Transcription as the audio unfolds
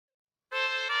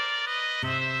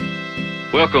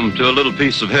Welcome to a little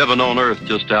piece of heaven on earth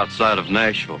just outside of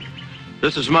Nashville.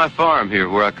 This is my farm here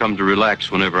where I come to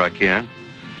relax whenever I can.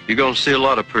 You're going to see a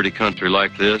lot of pretty country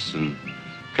like this and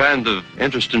kind of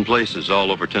interesting places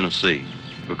all over Tennessee.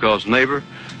 Because, neighbor,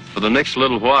 for the next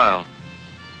little while,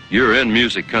 you're in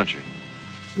music country.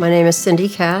 My name is Cindy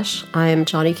Cash. I am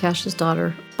Johnny Cash's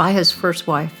daughter by his first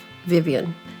wife,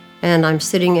 Vivian. And I'm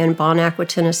sitting in Bon Aqua,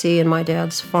 Tennessee, in my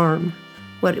dad's farm,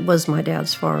 what was my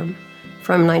dad's farm,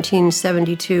 from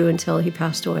 1972 until he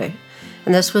passed away.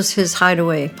 And this was his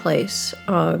hideaway place.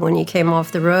 When he came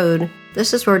off the road,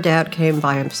 this is where Dad came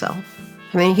by himself.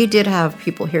 I mean, he did have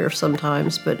people here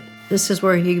sometimes, but this is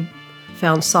where he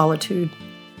found solitude.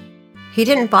 He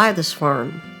didn't buy this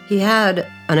farm. He had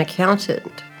an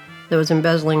accountant that was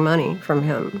embezzling money from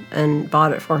him and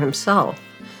bought it for himself,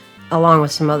 along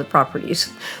with some other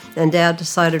properties. And Dad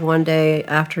decided one day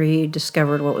after he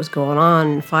discovered what was going on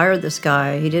and fired this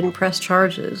guy, he didn't press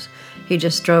charges. He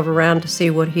just drove around to see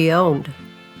what he owned.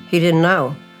 He didn't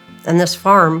know. And this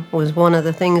farm was one of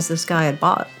the things this guy had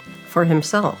bought for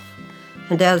himself.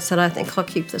 And Dad said, I think I'll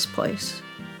keep this place.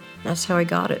 That's how he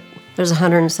got it. There's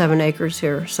 107 acres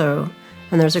here, and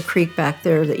there's a creek back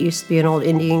there that used to be an old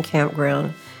Indian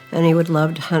campground, and he would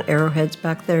love to hunt arrowheads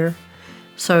back there.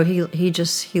 So he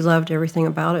loved everything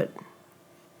about it.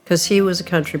 Because he was a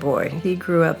country boy. He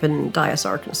grew up in Dyess,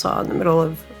 Arkansas, in the middle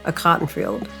of a cotton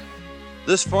field.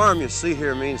 This farm you see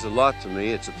here means a lot to me.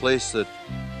 It's a place that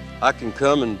I can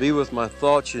come and be with my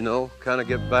thoughts, kind of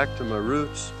get back to my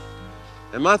roots.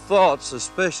 And my thoughts,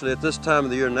 especially at this time of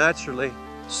the year, naturally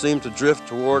seem to drift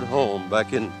toward home,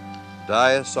 back in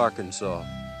Dyess, Arkansas.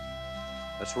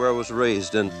 That's where I was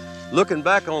raised. And looking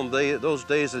back on those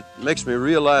days, it makes me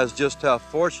realize just how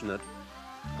fortunate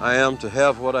I am to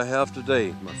have what I have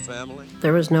today, my family.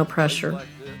 There was no pressure.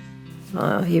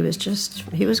 He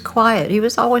was quiet. He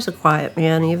was always a quiet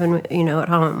man, even, at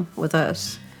home with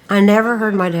us. I never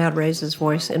heard my dad raise his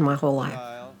voice in my whole life,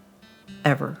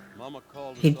 ever.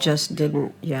 He just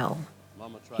didn't yell.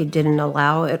 He didn't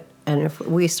allow it, and if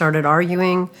we started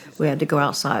arguing, we had to go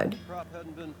outside.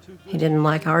 He didn't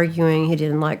like arguing, he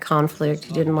didn't like conflict,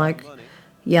 he didn't like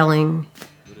yelling.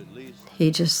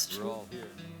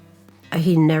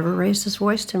 He never raised his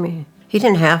voice to me. He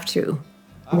didn't have to.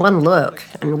 One look,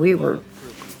 and we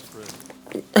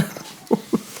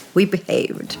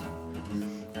behaved.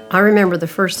 I remember the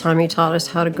first time he taught us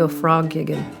how to go frog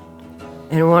gigging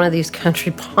in one of these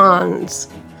country ponds.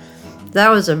 That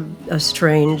was a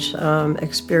strange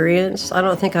experience. I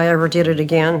don't think I ever did it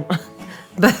again,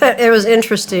 but it was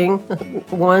interesting.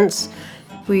 Once,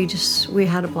 we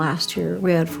had a blast here.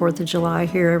 We had 4th of July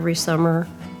here every summer.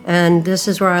 And this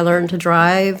is where I learned to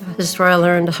drive. This is where I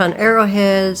learned to hunt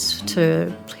arrowheads,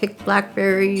 to pick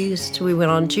blackberries, we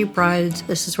went on Jeep rides.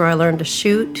 This is where I learned to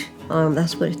shoot.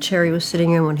 That's what Cherry was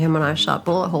sitting in when him and I shot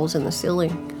bullet holes in the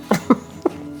ceiling.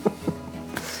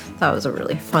 That was a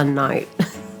really fun night.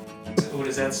 So what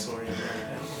is that story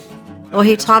about? Well,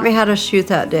 he taught me how to shoot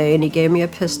that day, and he gave me a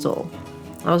pistol.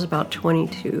 I was about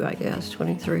 22, I guess,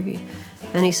 23.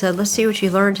 And he said, let's see what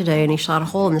you learned today. And he shot a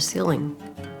hole in the ceiling.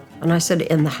 And I said,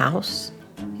 in the house?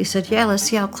 He said, yeah, let's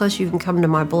see how close you can come to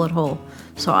my bullet hole.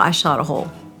 So I shot a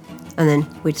hole. And then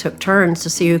we took turns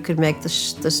to see who could make the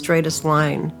straightest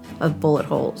line of bullet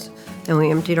holes. And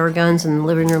we emptied our guns in the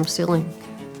living room ceiling.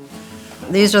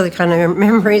 These are the kind of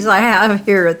memories I have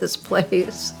here at this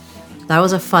place. That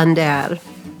was a fun dad.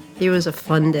 He was a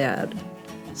fun dad.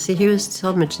 See, he was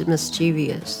still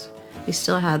mischievous. He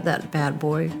still had that bad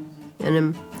boy in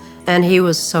him. And he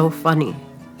was so funny.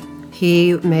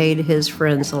 He made his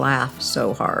friends laugh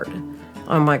so hard.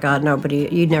 Oh my God,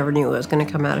 you never knew what was going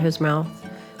to come out of his mouth.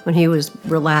 When he was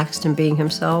relaxed and being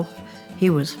himself, he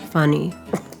was funny.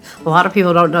 A lot of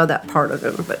people don't know that part of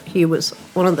him, but he was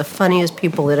one of the funniest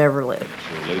people that ever lived.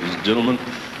 So, ladies and gentlemen,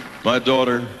 my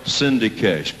daughter, Cindy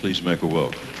Cash. Please make her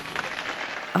welcome.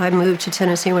 I moved to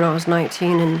Tennessee when I was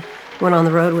 19 and went on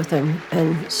the road with him,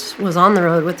 and was on the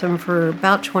road with him for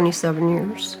about 27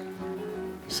 years.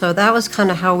 So that was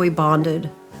kind of how we bonded,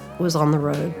 was on the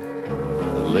road.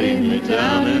 Lay me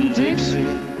down in Dixie,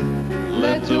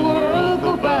 let the world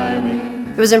go by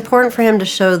me. It was important for him to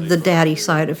show the daddy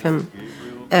side of him,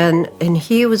 and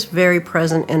he was very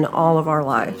present in all of our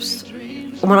lives.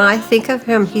 When I think of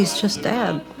him, he's just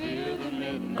Dad.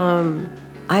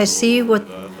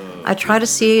 I try to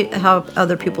see how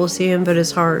other people see him, but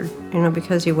it's hard,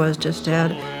 because he was just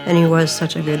Dad, and he was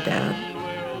such a good dad.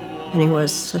 And he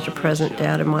was such a present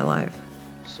dad in my life.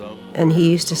 And he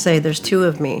used to say, there's two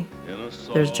of me.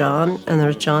 There's John and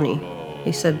there's Johnny.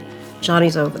 He said,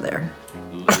 Johnny's over there.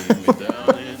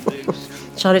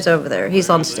 Johnny's over there. He's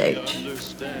on stage.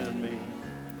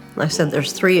 And I said,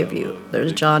 there's three of you.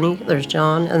 There's Johnny, there's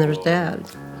John, and there's Dad.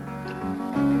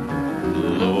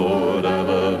 Lord, I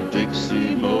love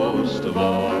Dixie most of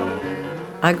all.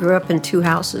 I grew up in two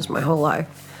houses my whole life.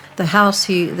 The house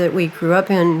that we grew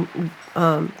up in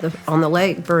on the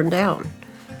lake burned down.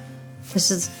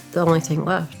 This is the only thing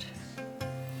left.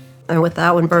 And with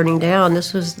that one burning down,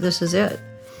 this is it.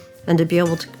 And to be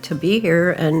able to be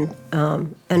here and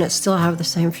it still have the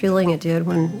same feeling it did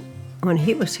when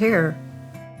he was here,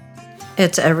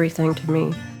 it's everything to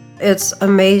me. It's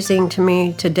amazing to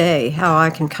me today how I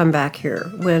can come back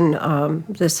here when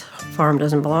this farm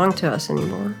doesn't belong to us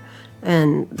anymore.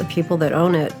 And the people that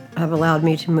own it have allowed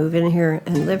me to move in here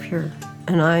and live here.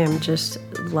 And I am just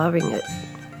loving it.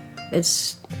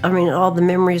 All the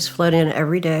memories flood in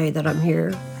every day that I'm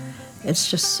here.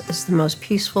 It's the most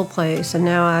peaceful place. And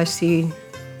now I see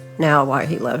now why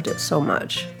he loved it so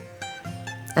much.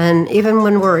 And even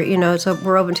when we're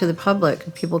open to the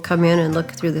public, people come in and look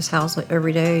through this house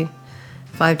every day,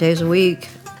 5 days a week.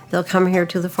 They'll come here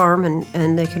to the farm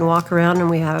and they can walk around, and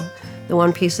we have the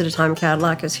one piece at a time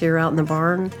Cadillac is here out in the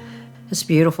barn. It's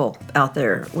beautiful out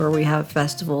there where we have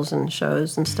festivals and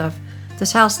shows and stuff.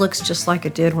 This house looks just like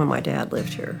it did when my dad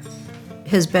lived here.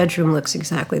 His bedroom looks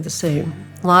exactly the same.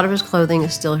 A lot of his clothing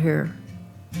is still here.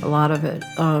 A lot of it.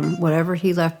 Whatever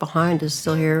he left behind is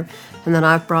still here. And then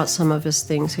I've brought some of his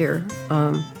things here.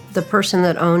 The person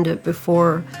that owned it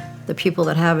before, the people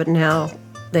that have it now,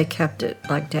 they kept it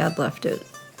like Dad left it.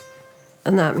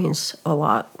 And that means a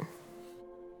lot.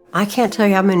 I can't tell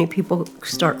you how many people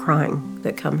start crying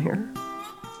that come here.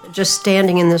 Just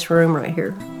standing in this room right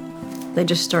here, they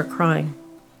just start crying.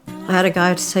 I had a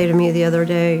guy say to me the other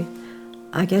day,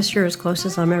 I guess you're as close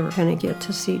as I'm ever going to get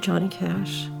to see Johnny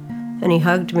Cash. And he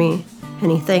hugged me,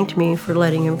 and he thanked me for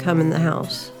letting him come in the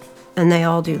house. And they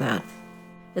all do that.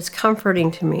 It's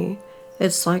comforting to me.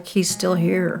 It's like he's still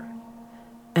here.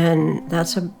 And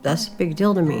that's a big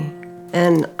deal to me.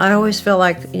 And I always feel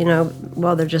like,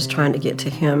 they're just trying to get to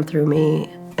him through me.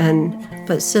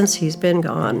 But since he's been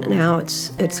gone, now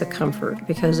it's a comfort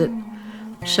because it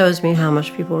shows me how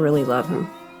much people really love him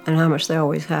and how much they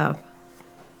always have.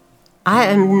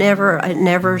 It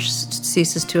never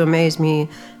ceases to amaze me,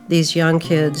 these young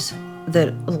kids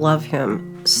that love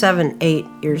him, 7, 8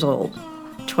 years old,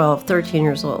 12, 13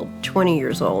 years old, 20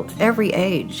 years old, every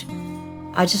age.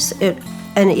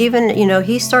 And even,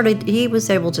 he was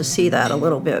able to see that a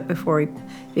little bit before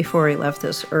he left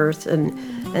this earth.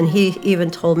 And he even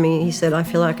told me, he said, I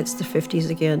feel like it's the 50s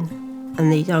again,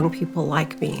 and the young people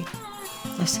like me.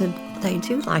 I said, they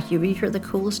do like you, you're the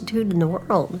coolest dude in the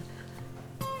world.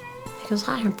 He goes,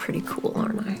 I am pretty cool,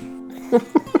 aren't I?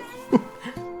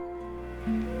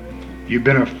 You've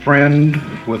been a friend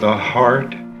with a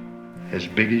heart as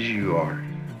big as you are.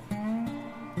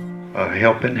 A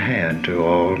helping hand to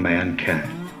all mankind.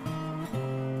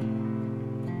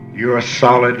 You're a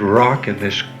solid rock in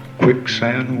this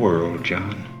quicksand world,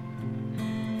 John.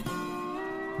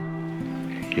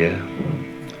 Yeah,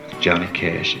 Johnny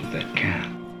Cash is that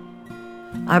kind.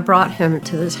 I brought him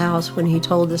to this house when he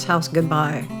told this house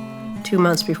goodbye 2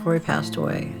 months before he passed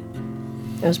away.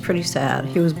 It was pretty sad.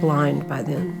 He was blind by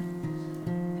then.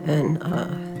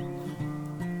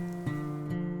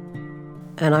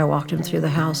 And I walked him through the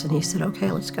house, and he said,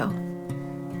 okay, let's go.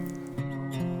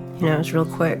 It was real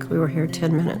quick. We were here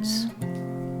 10 minutes.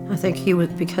 I think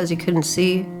because he couldn't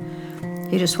see,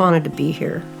 he just wanted to be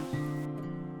here.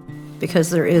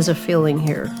 Because there is a feeling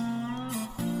here.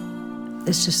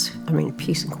 It's just,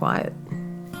 peace and quiet.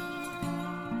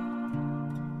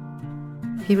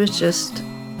 He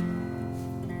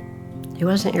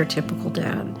wasn't your typical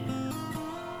dad.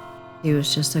 He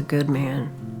was just a good man.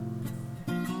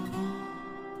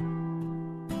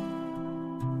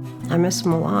 I miss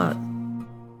him a lot.